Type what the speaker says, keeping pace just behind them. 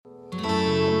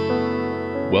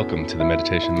Welcome to the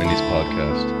Meditation Minis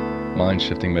podcast,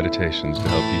 mind-shifting meditations to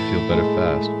help you feel better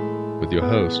fast, with your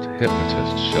host,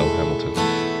 hypnotist Shell Hamilton.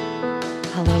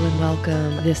 Hello and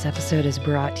welcome. This episode is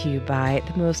brought to you by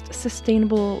the most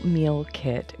sustainable meal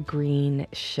kit, Green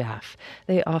Chef.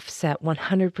 They offset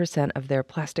 100% of their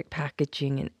plastic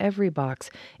packaging in every box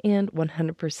and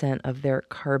 100% of their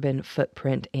carbon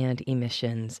footprint and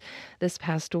emissions. This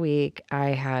past week,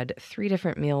 I had 3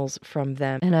 different meals from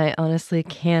them, and I honestly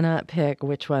cannot pick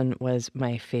which one was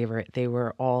my favorite. They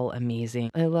were all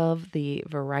amazing. I love the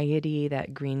variety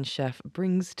that Green Chef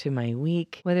brings to my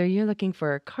week. Whether you're looking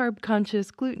for carb-conscious,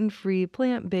 gluten-free,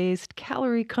 plant-based,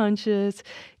 calorie-conscious,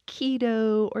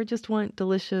 keto, or just want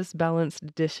delicious,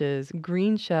 balanced dishes,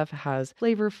 Green Chef has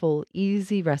flavorful,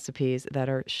 easy recipes that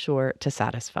are sure to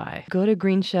satisfy. Go to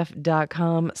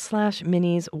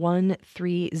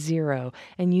greenchef.com/minis130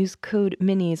 and use code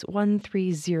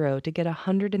minis130 to get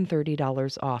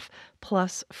 $130 off,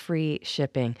 plus free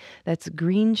shipping. That's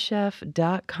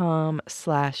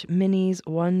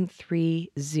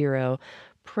greenchef.com/minis130.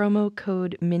 Promo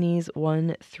code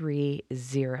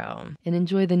minis130 and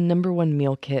enjoy the #1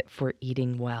 meal kit for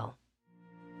eating well.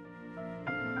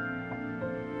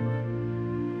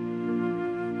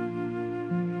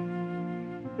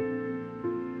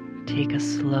 Take a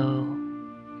slow,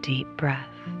 deep breath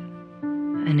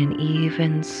and an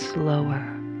even slower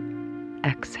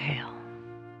exhale.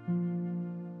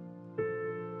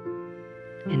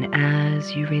 And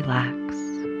as you relax,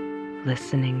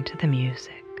 listening to the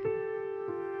music,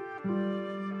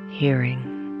 hearing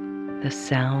the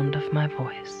sound of my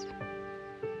voice,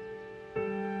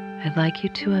 I'd like you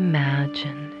to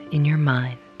imagine in your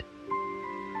mind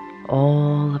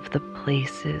all of the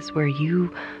places where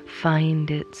you find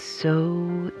it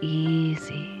so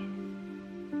easy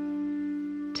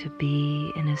to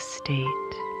be in a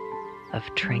state of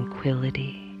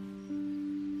tranquility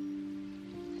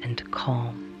and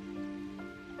calm.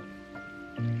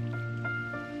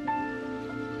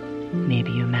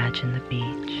 Maybe you imagine the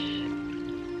beach.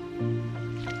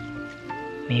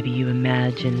 Maybe you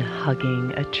imagine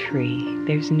hugging a tree.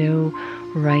 There's no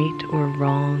right or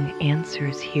wrong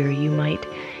answers here. You might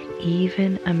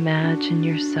even imagine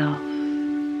yourself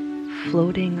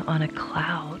floating on a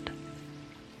cloud,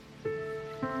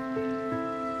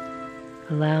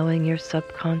 allowing your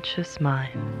subconscious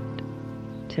mind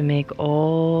to make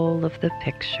all of the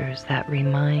pictures that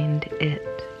remind it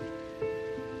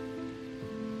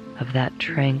of that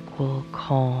tranquil,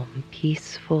 calm,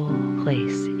 peaceful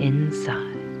place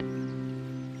inside.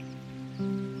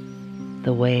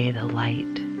 The way the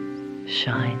light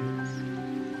shines,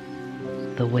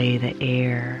 the way the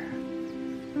air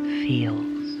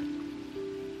feels,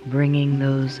 bringing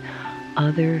those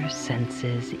other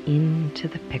senses into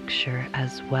the picture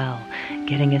as well,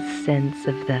 getting a sense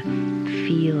of the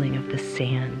feeling of the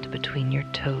sand between your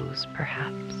toes,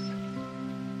 perhaps.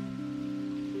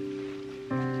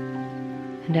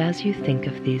 And as you think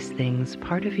of these things,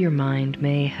 part of your mind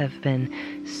may have been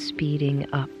speeding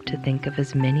up to think of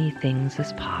as many things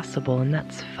as possible, and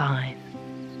that's fine.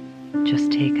 Just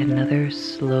take another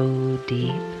slow,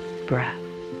 deep breath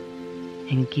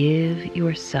and give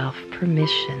yourself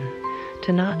permission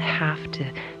to not have to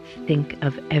think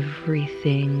of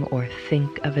everything or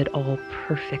think of it all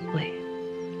perfectly,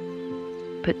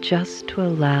 but just to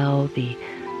allow the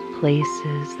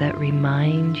places that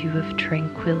remind you of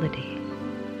tranquility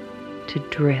to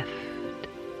drift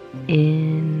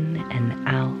in and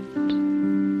out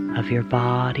of your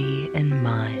body and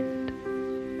mind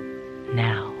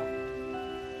now.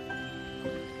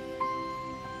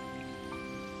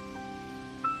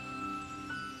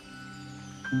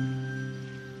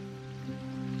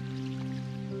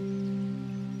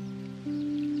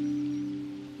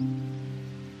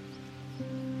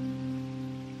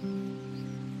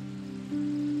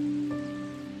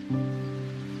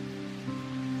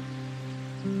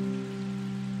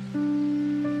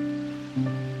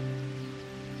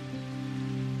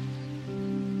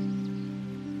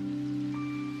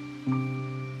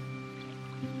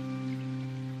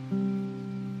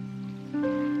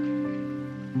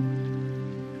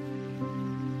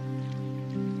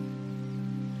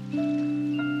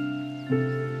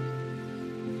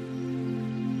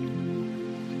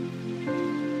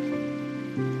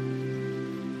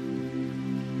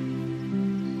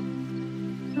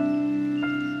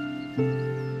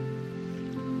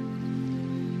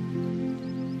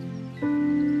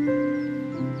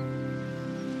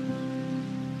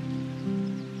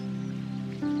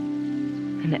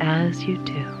 And as you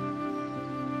do,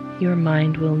 your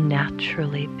mind will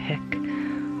naturally pick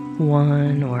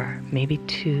one or maybe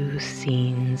two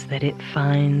scenes that it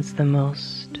finds the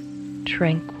most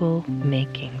tranquil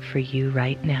making for you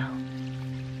right now.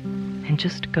 And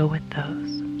just go with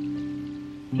those.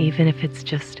 Even if it's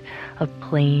just a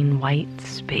plain white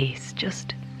space,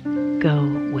 just go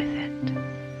with it.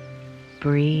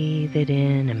 Breathe it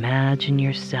in, imagine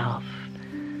yourself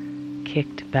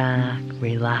kicked back,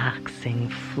 relaxing,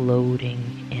 floating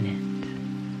in it.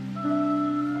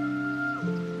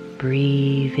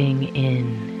 Breathing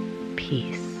in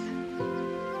peace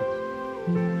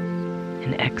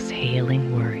and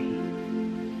exhaling worry.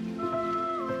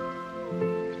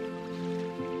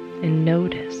 And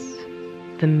notice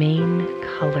the main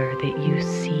color that you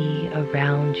see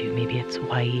around you. Maybe it's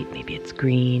white, maybe it's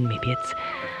green, maybe it's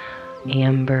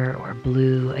amber or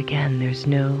blue. Again, there's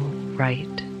no right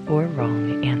or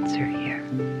wrong answer here.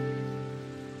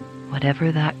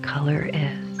 Whatever that color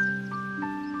is,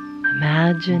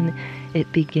 imagine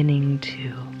it beginning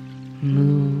to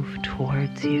move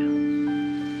towards you,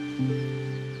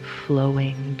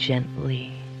 flowing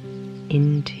gently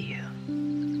into you.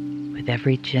 With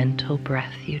every gentle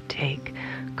breath you take,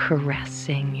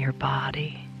 caressing your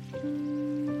body,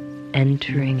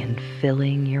 entering and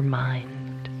filling your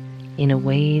mind in a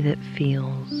way that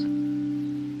feels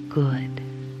good,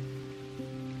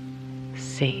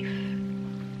 safe,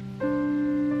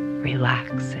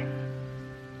 relaxing.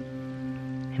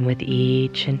 And with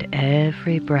each and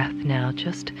every breath now,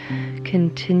 just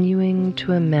continuing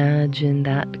to imagine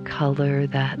that color,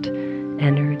 that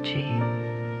energy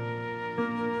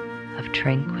of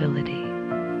tranquility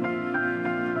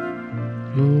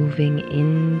moving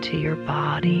into your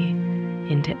body,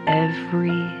 into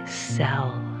every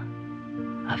cell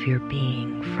of your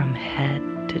being from head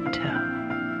to toe.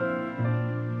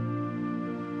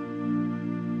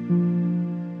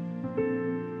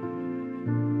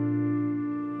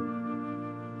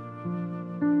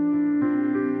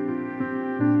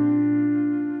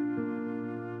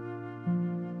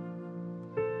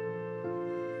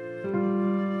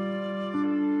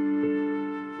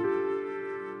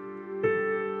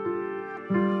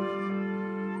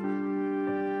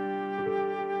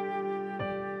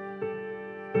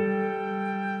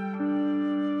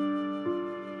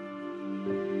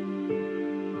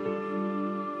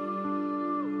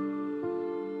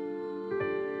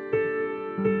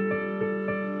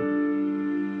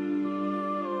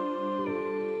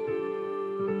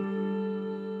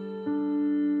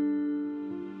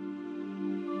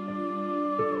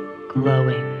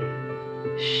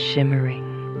 Glowing, shimmering,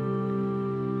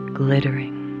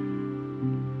 glittering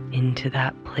into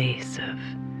that place of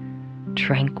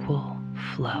tranquil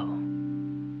flow.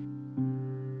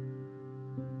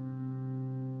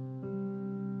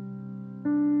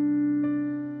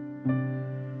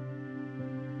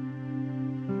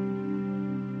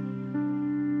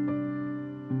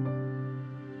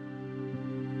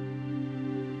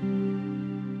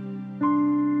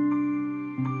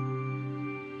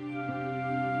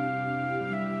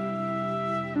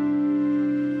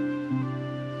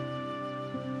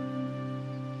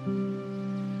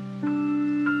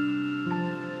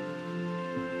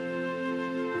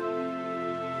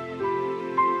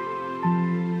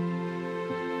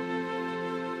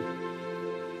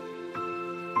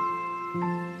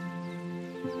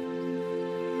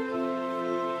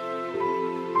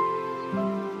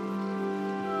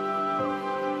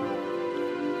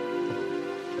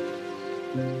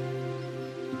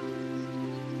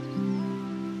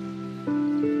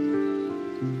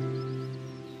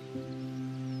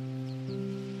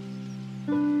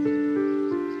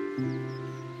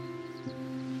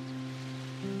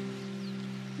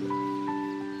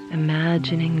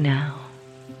 Imagining now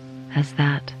as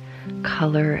that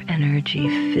color energy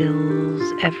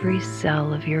fills every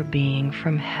cell of your being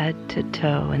from head to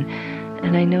toe.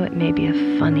 And I know it may be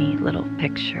a funny little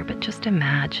picture, but just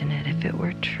imagine it if it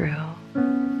were true.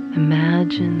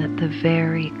 Imagine that the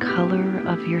very color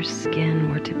of your skin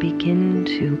were to begin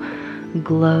to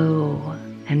glow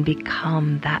and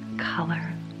become that color.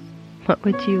 What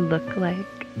would you look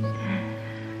like?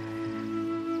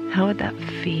 How would that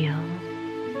feel?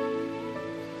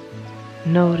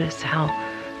 Notice how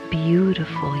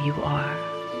beautiful you are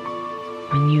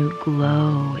when you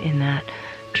glow in that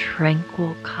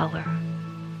tranquil color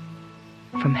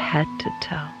from head to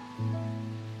toe.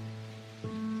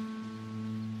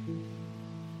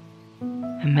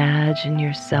 Imagine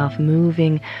yourself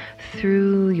moving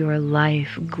through your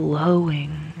life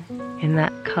glowing in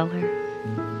that color.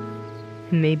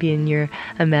 And maybe in your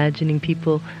imagining,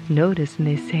 people notice and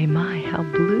they say, "My, how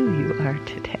blue you are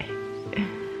today."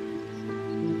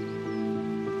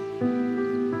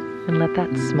 And let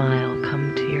that smile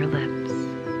come to your lips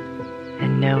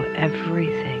and know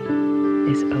everything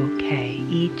is okay.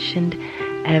 Each and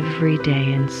every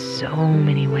day, in so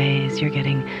many ways, you're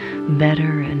getting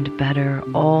better and better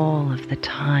all of the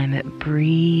time at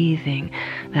breathing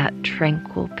that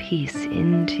tranquil peace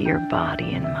into your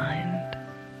body and mind.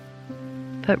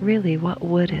 But really, what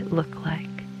would it look like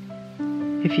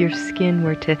if your skin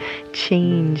were to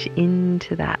change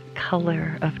into that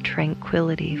color of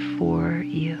tranquility for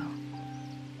you?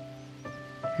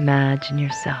 Imagine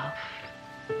yourself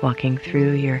walking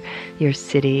through your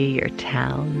city, your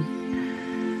town.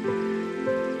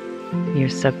 Your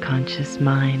subconscious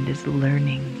mind is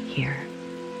learning here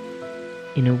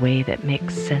in a way that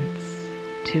makes sense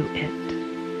to it,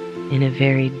 in a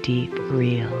very deep,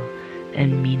 real,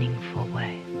 and meaningful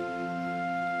way.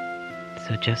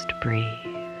 So just breathe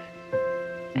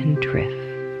and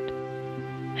drift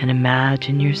and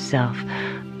imagine yourself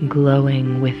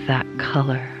glowing with that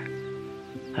color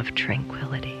of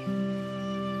tranquility.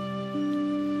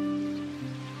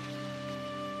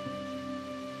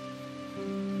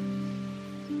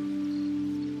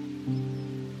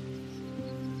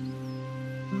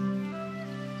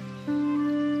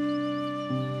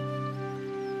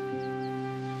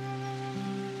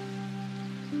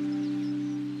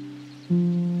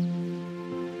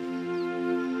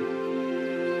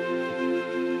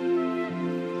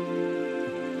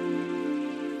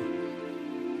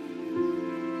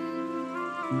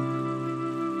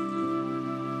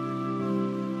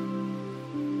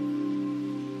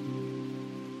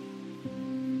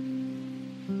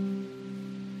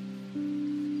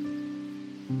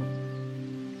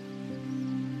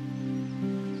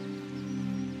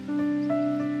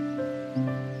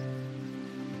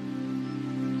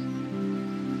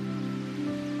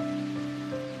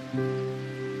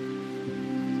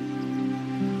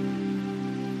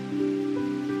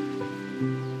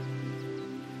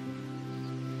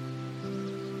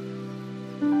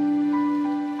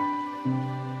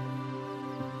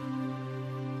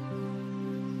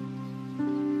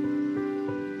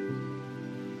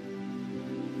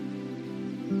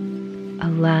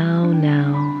 Allow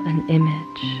now an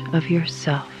image of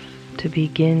yourself to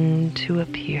begin to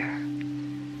appear.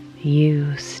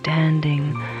 You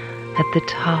standing at the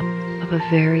top of a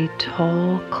very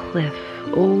tall cliff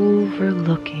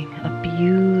overlooking a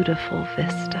beautiful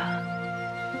vista.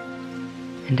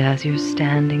 And as you're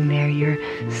standing there, your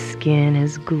skin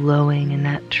is glowing in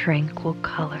that tranquil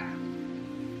color.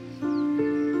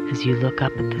 As you look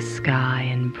up at the sky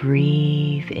and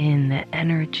breathe in the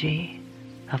energy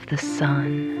of the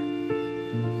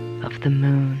sun, of the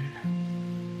moon,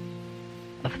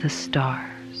 of the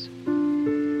stars,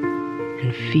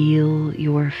 and feel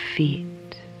your feet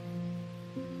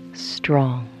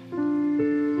strong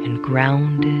and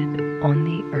grounded on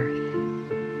the earth.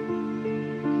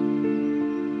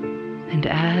 And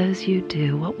as you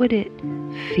do, what would it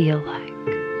feel like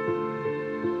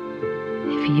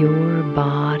if your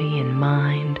body and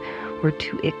mind were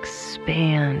to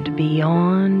expand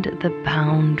beyond the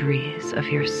boundaries of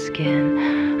your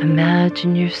skin?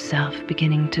 Imagine yourself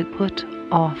beginning to put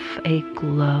off a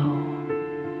glow,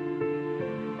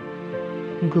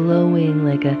 glowing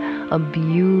like a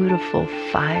beautiful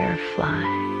firefly,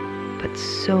 but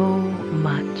so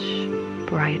much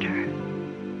brighter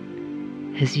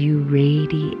as you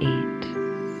radiate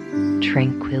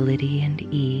tranquility and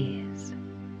ease.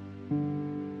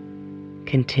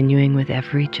 Continuing with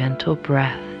every gentle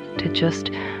breath to just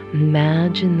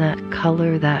imagine that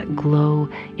color, that glow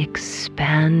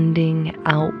expanding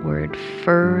outward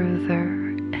further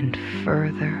and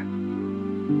further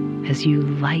as you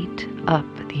light up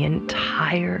the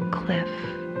entire cliff.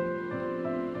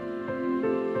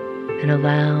 And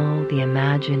allow the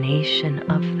imagination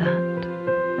of that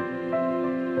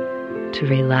to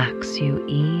relax you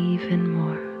even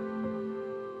more.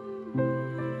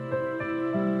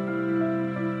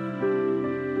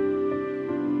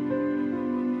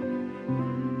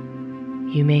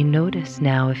 You may notice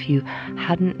now, if you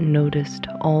hadn't noticed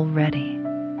already,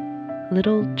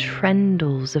 little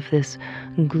trendles of this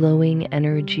glowing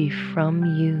energy from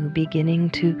you beginning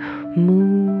to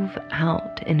move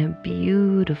out in a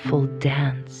beautiful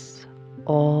dance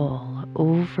all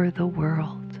over the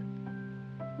world,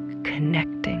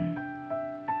 connecting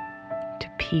to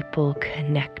people,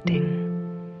 connecting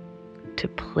to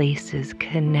places,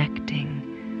 connecting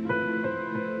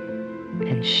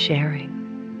and sharing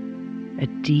a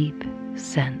deep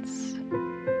sense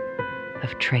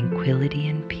of tranquility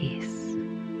and peace,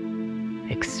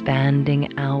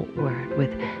 expanding outward with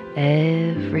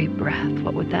every breath.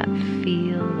 What would that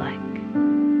feel like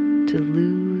to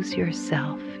lose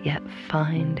yourself yet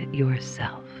find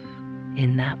yourself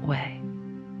in that way?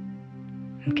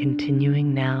 And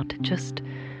continuing now to just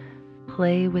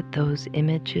play with those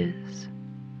images,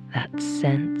 that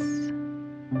sense,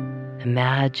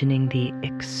 imagining the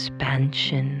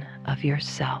expansion of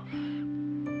yourself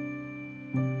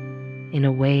in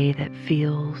a way that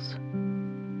feels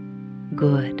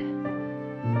good,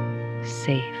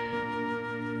 safe,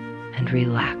 and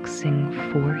relaxing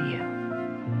for you.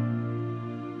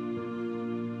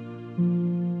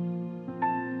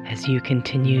 As you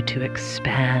continue to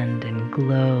expand and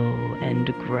glow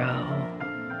and grow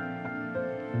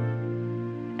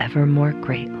ever more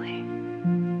greatly,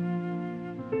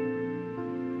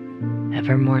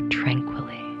 ever more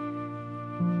tranquilly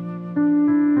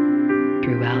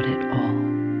throughout it all.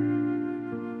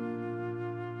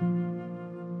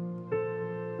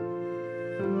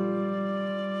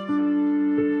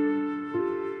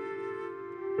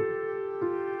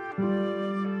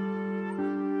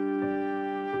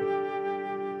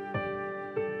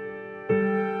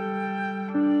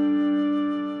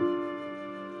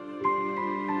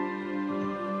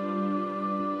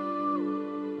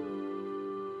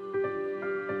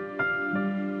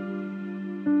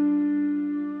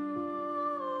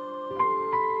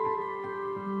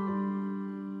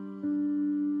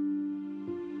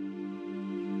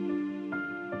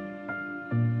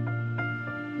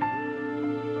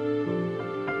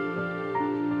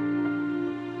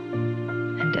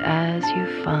 And as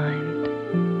you find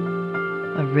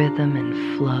a rhythm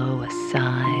and flow, a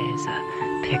size,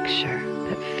 a picture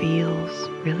that feels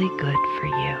really good for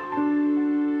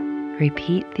you,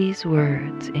 repeat these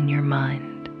words in your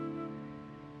mind.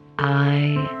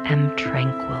 I am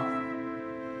tranquil.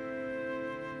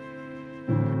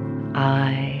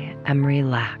 I am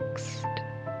relaxed.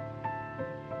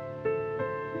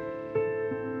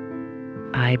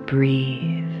 I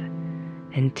breathe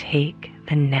and take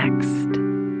the next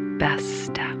best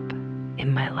step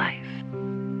in my life.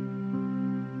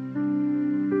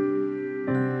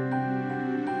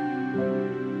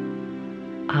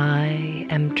 I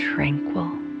am tranquil.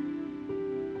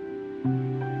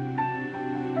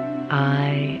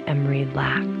 I am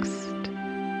relaxed.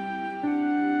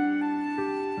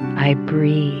 I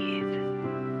breathe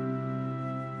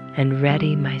and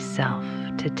ready myself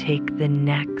to take the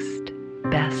next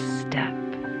best step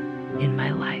in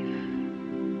my life.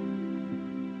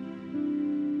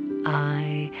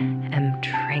 I am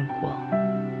tranquil.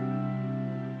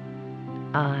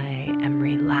 I am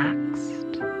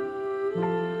relaxed.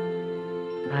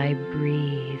 I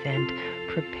breathe and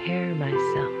prepare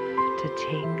myself to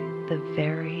take the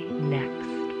very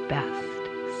next best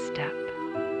step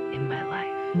in my life.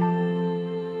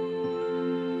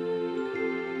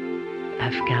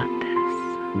 I've got this.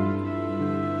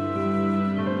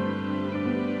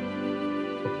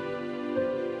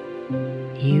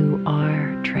 You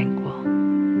are tranquil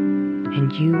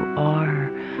and you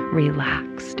are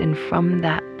relaxed, and from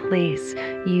that place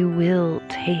you will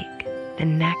take the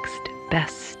next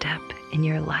best step in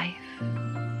your life.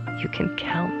 You can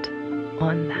count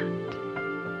on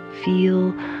that.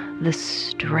 Feel the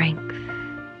strength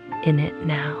in it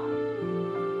now,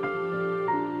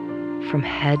 from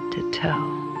head to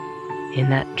toe, in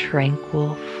that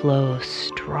tranquil flow,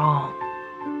 strong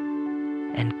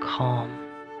and calm.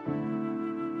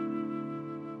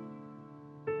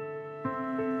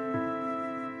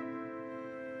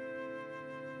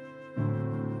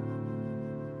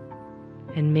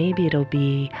 And maybe it'll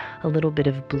be a little bit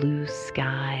of blue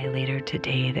sky later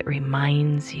today that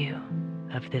reminds you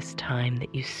of this time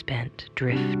that you spent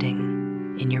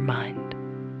drifting in your mind.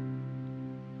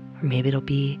 Or maybe it'll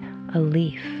be a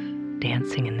leaf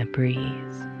dancing in the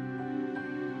breeze,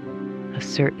 a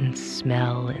certain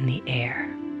smell in the air.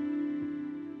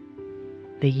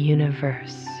 The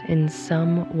universe in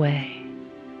some way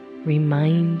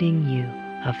reminding you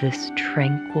of this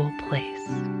tranquil place.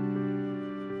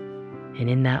 And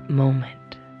in that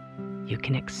moment, you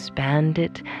can expand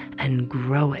it and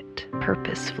grow it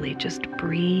purposefully. Just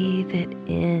breathe it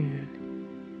in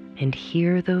and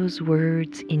hear those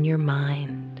words in your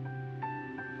mind.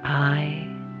 I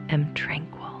am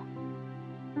tranquil.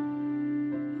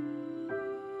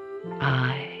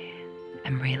 I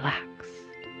am relaxed.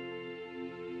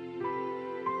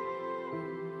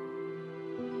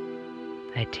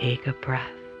 I take a breath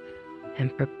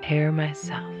and prepare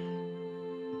myself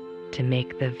to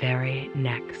make the very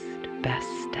next best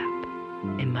step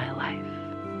in my life.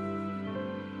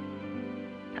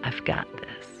 I've got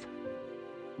this.